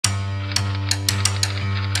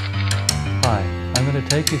I'm going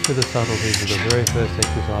to take you through the subtleties of the very first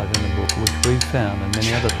exercise in the book, which we've found, and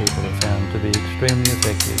many other people have found, to be extremely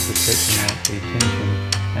effective for stretching out the tension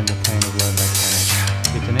and the pain of low back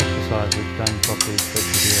pain. It's an exercise which done properly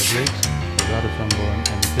stretches your obliques, the gluteus lumborum,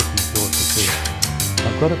 and the distal dorsal too.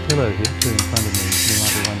 I've got a pillow here too in front of me. You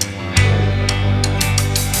might be wondering why I say that.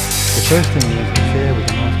 The first thing is a chair with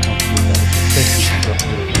a nice comfortable back, especially if you've got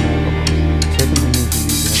problems. The second thing is you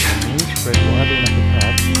need to have your knees spread widely enough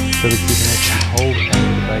apart so that you can actually hold onto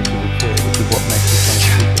the base of the chair, which is what makes this one a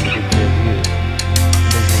particularly good chair to use.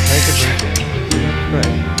 And then you'll take a breath in, sit up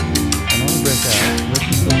straight, and on a breath out, let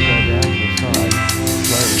yourself go down to the side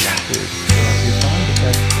slowly like this. So if you find that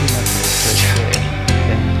that's too much of a stretch there,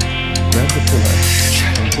 then grab the pillow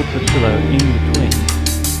and put the pillow in between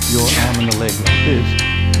your arm and the leg like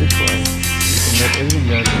this way. You can let everything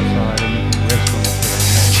go to the side and you can rest on the pillow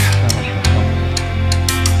and that is so much more comfortable.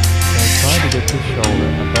 So try to get this shoulder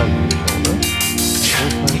above your shoulder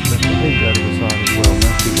and also let the head go to the side as well.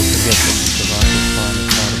 Most people forget that the cervical spine is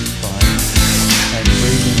part of the spine, and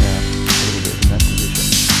breathing out a little bit in that position.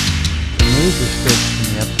 To move the stretch from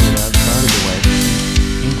the absolute outside of the waist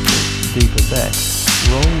into the deeper back,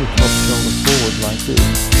 roll the top shoulder forward like this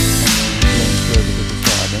and then lean further to the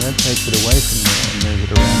side. And that takes it away from there and move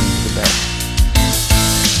it around into the back.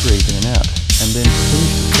 Breathe in and out. And then to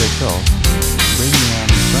finish the stretch off, bring the arm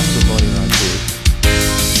in front of the body like this,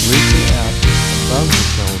 reach it out above the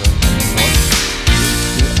shoulder and then watch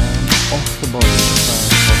your arm off the body as far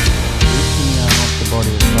as possible. Reaching the arm off the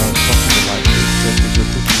body as far as possible like this stretches your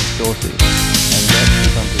pectinis dorsi, and that's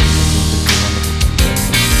something that is just a wonderful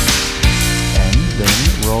sensation. And then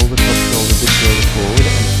roll the top shoulder a bit further forward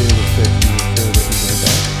and feel the stretch move further into the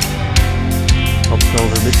back. Top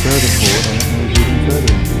shoulder a bit further forward and it moves even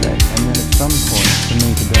further into the back. And then at some point, for me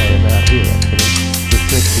today, about here actually, the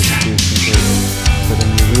stretch disappears completely. So then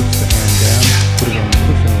you reach the hand down, put it on the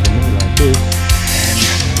cushion of the knee like this, and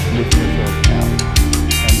lift yourself out.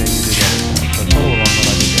 And then you do that again. So follow along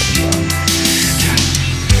while I do that again.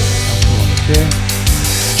 I'll pull on the chair,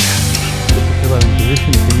 put the pillow in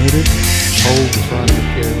position if you need it, hold the side of the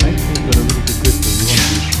chair, make sure you've got a really good grip there. You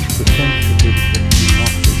want the sensitivity to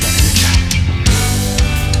not be done.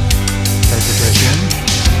 Take a breath in,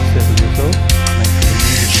 settle yourself, make sure the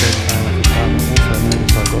knees are straight down at the time, and also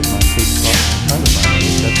notice I've got my feet right in front of my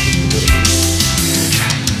knees, that's just a bit of it.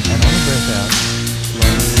 And on a breath out,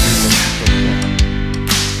 slowly let yourself down,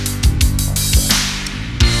 like so.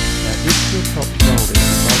 Now if your top shoulder is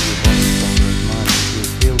above your bottom shoulder as mine is,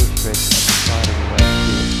 you'll feel the stretch at the side of the waist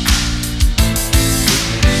here.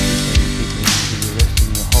 Keep moving, you're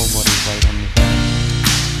resting your whole body's weight on the back,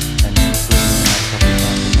 and then breathing out a couple of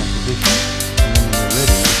times in that position. And then when you're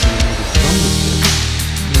ready, if you need a stronger stretch,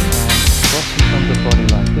 you can cross in front of the body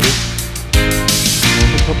like this, roll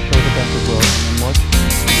the top shoulder back as well, and then watch,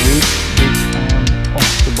 reach this arm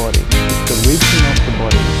off the body. It's the reaching off the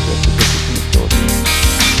body that stretches the pectinis dorsi.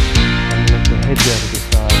 And let the head go to the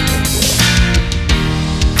side as well.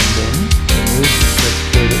 And then move the stretch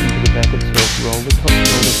further into the back itself, roll the top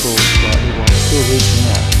shoulder forward slightly while still reaching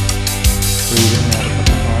out. Breathe in and out a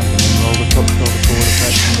couple of times and then roll the top shoulder forward a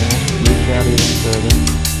fraction more, reach out even further,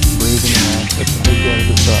 breathe in and out, let the head go to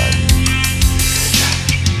the side.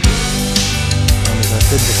 And as I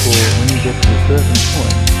said before, when you get to a certain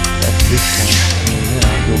point, at this point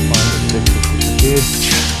now, you'll find that the stretch has disappeared,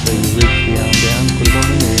 so you reach the arm down, put it on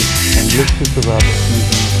the knee, and lift yourself up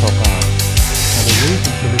using the top arm. Now the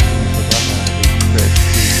reason for lifting yourself up out of this stretch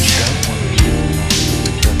is you don't want to use enough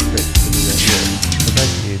just stretch to do that work. So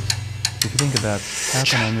basically if you think about how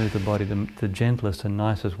can I move the body the gentlest and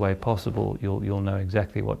nicest way possible, you'll know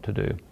exactly what to do.